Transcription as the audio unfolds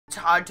It's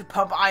hard to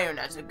pump iron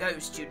as a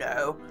ghost, you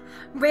know.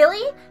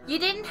 Really? You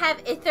didn't have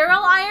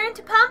ethereal iron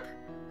to pump?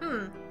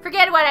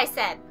 Forget what I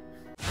said.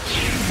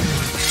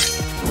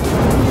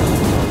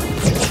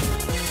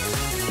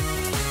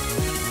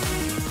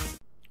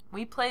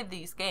 We played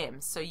these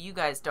games, so you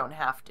guys don't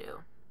have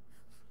to.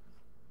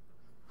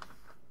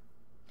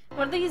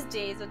 One of these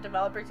days, a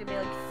developer's gonna be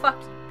like,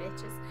 fuck you,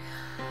 bitches.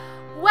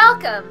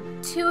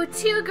 Welcome to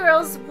Two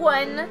Girls,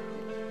 One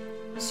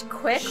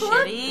Quick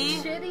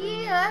Shitty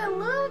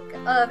Look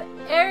of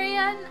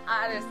Arianne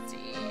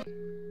Oddessy.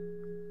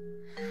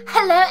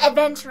 Hello,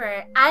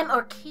 adventurer. I'm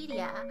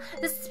Orchidia,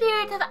 the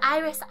spirit of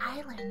Iris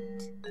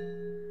Island.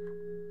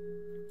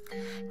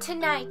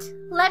 Tonight,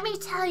 let me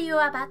tell you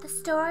about the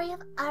story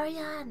of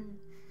Arianne.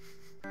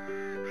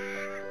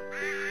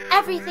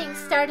 Everything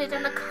started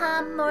on a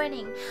calm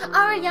morning.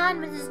 Arianne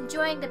was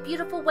enjoying the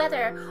beautiful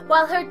weather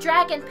while her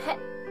dragon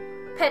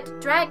pet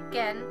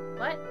dragon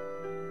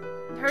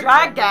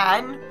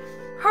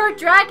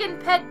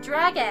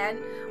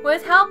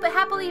was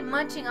happily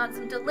munching on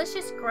some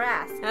delicious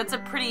grass. That's a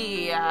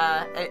pretty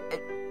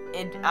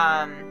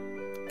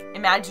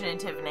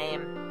imaginative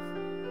name.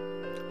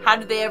 How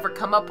did they ever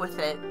come up with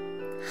it?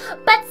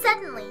 But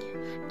suddenly,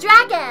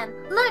 Dragon,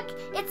 look,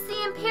 it's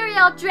the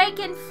Imperial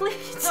Dragon fleet.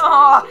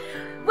 Aww.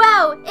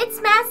 Whoa, it's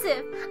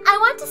massive. I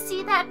want to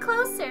see that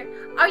closer.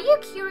 Are you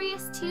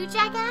curious too,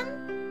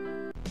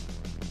 Dragon?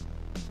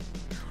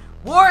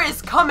 War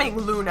is coming,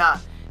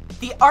 Luna.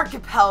 The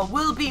archipel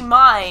will be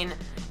mine,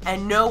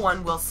 and no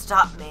one will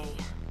stop me.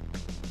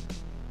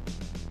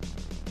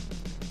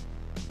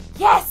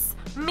 Yes,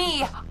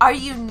 me. Are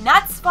you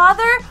nuts,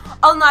 father?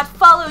 I'll not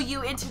follow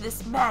you into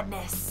this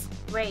madness.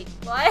 Wait,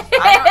 what?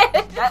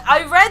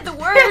 I read the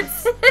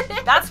words.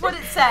 That's what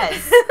it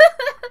says.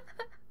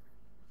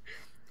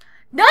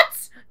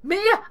 Nuts? Me?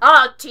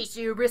 I'll teach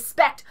you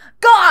respect.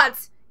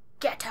 Gods!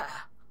 Get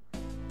her.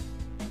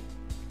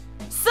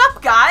 Sup,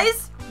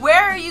 guys?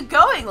 Where are you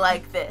going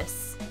like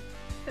this?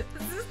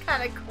 This is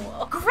kind of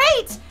cool.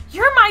 Great!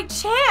 You're my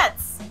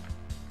chance!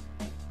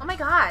 Oh my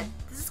god.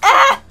 This is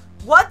cool.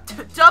 What?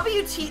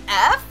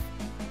 WTF?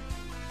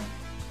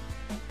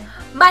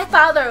 My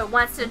father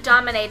wants to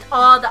dominate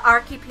all the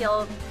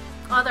archipel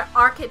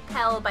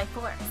by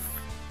force.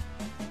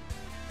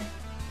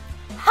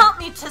 Help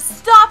me to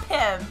stop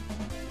him!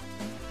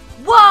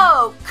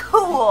 Whoa,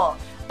 cool!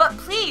 But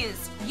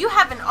please, you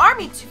have an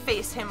army to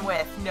face him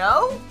with,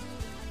 no?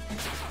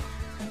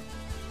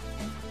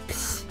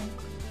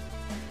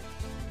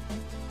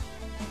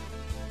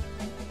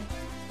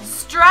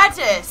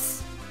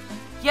 Stratus!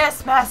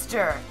 Yes,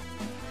 master.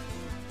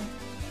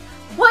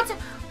 What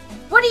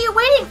are you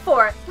waiting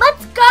for?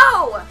 Let's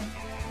go!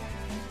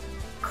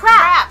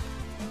 Crap!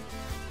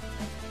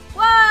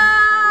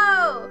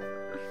 Whoa!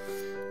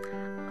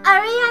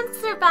 Arianne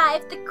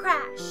survived the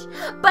crash,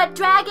 but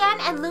Dragon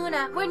and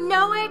Luna were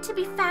nowhere to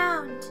be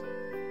found.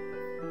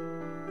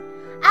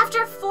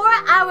 After 4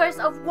 hours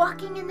of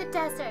walking in the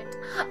desert,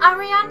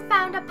 Arianne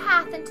found a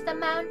path into the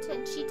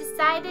mountain. She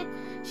decides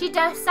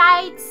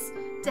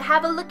to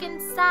have a look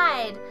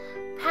inside.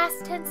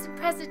 Past tense and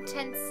present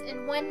tense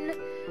in one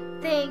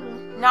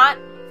thing.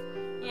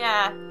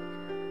 Yeah.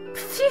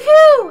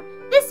 Phew!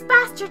 This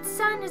bastard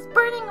sun is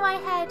burning my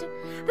head.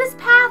 This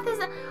path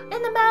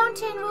in the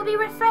mountain will be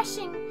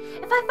refreshing.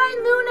 If I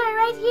find Luna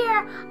right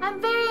here, I'm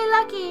very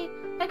lucky.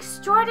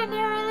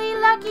 Extraordinarily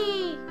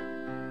lucky.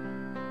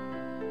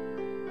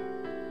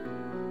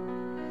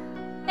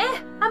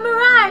 A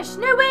mirage!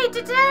 No, wait,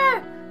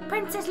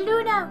 Princess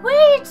Luna,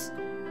 wait!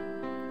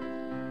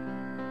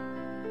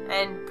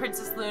 And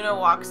Princess Luna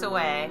walks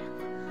away.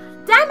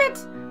 Damn it!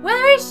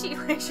 Where is she?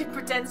 She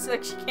pretends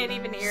like she can't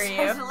even hear you.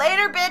 Says,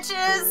 later,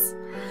 bitches!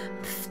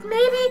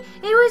 Maybe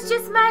it was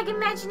just my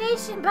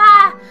imagination,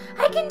 bah!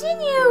 I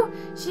continue!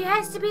 She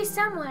has to be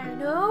somewhere,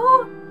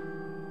 no?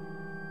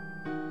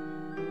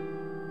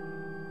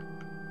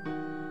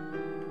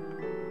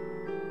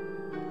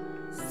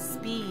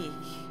 Speak.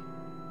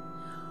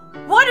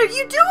 What are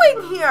you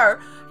doing here?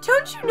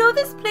 Don't you know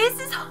this place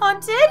is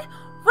haunted?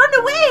 Run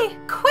away,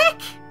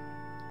 quick!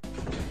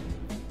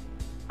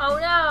 Oh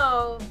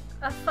no,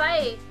 a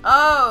fight.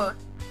 Oh.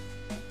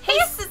 Hey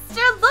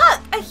sister,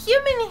 look! A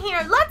human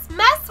here! Let's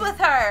mess with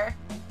her!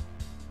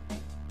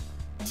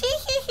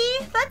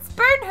 Tee-hee-hee! Let's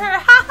burn her!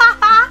 Ha ha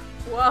ha!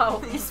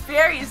 Whoa. These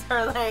fairies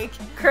are like...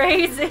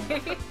 crazy.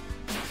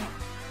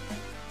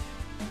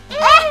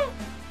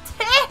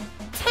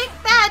 Take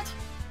that!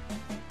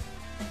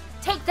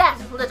 Take that,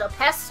 little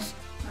pest.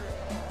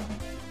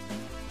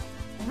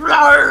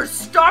 Rawr,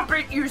 stop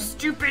it, you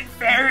stupid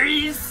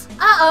fairies!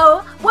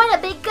 Uh-oh, what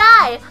a big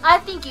guy! I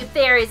think you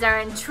fairies are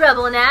in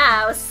trouble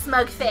now,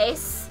 smug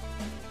face.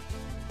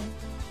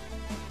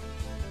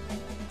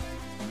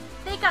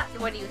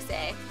 What do you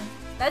say?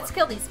 Let's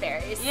kill these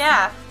fairies.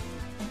 Yeah.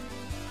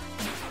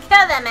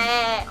 Kill them,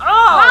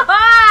 Oh!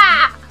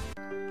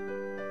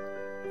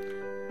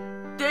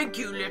 Thank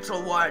you,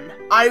 little one.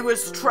 I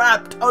was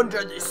trapped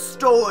under this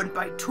stone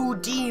by 2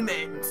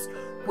 demons.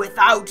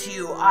 Without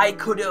you, I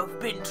could have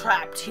been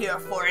trapped here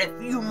for a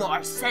few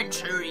more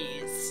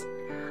centuries.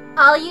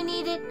 All you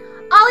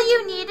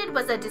needed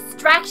was a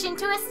distraction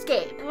to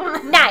escape.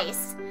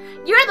 Nice.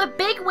 You're the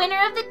big winner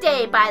of the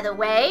day, by the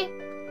way.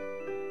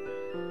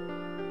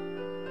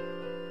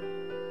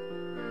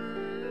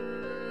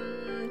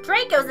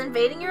 Draco's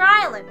invading your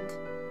island.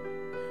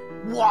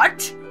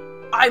 What?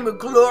 I'm a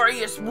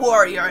glorious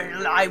warrior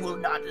and I will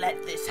not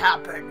let this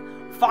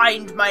happen.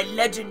 Find my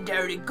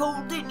legendary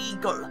golden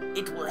eagle.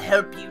 It will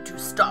help you to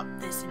stop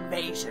this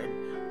invasion.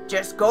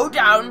 Just go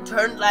down,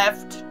 turn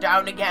left,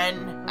 down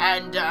again,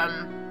 and,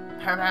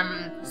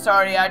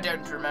 sorry, I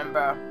don't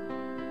remember.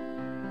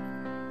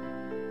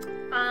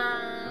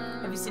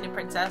 Have you seen a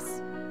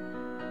princess?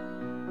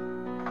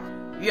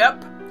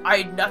 Yep. I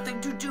had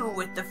nothing to do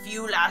with the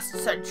few last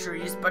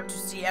centuries but to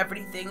see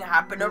everything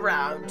happen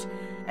around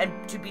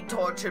and to be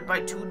tortured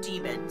by 2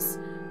 demons.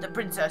 The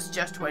princess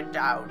just went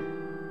down.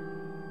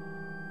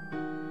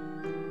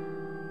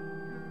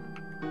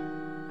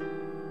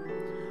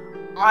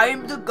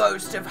 I'm the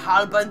ghost of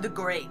Halban the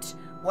Great.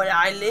 When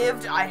I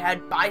lived, I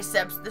had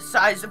biceps the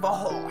size of a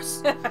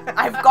horse.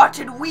 I've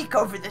gotten weak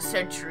over the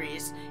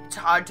centuries. It's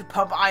hard to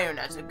pump iron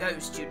as a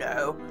ghost, you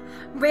know.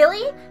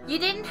 Really? You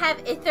didn't have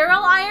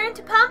ethereal iron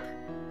to pump?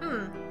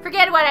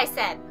 Forget what I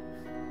said.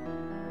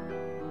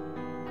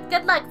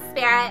 Good luck,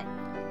 Spirit.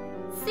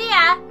 See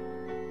ya!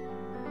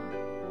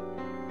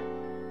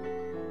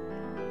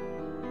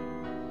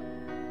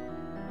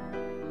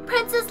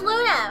 Princess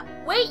Luna!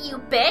 Wait, you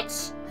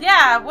bitch!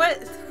 Yeah,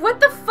 what? What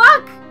the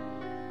fuck?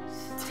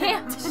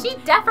 Damn, is she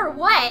deaf or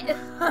what?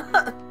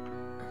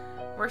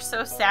 We're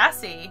so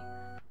sassy.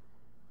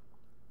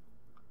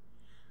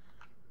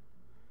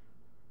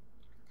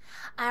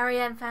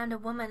 Arianne found a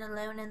woman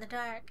alone in the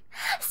dark.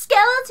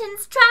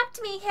 Skeletons trapped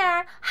me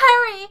here!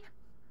 Hurry!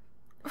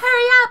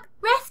 Hurry up!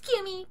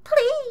 Rescue me,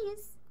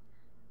 please!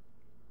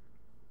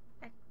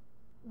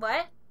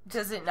 What?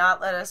 Does it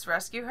not let us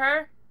rescue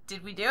her?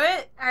 Did we do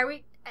it? Are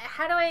we...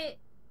 How do I...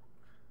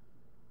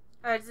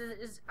 Oh,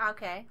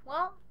 okay.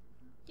 Well,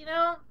 you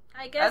know,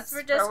 I guess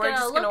we're just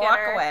gonna look at walk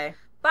her. away.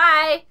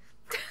 Bye!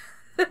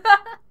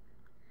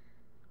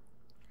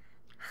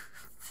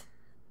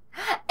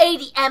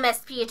 80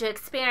 MSP to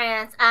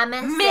experience a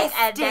mystic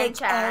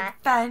adventure.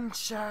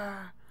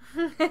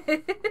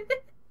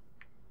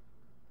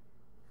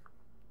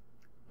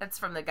 That's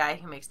from the guy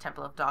who makes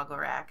Temple of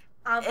Doggorak.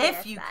 Obvious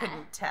If you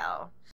couldn't tell.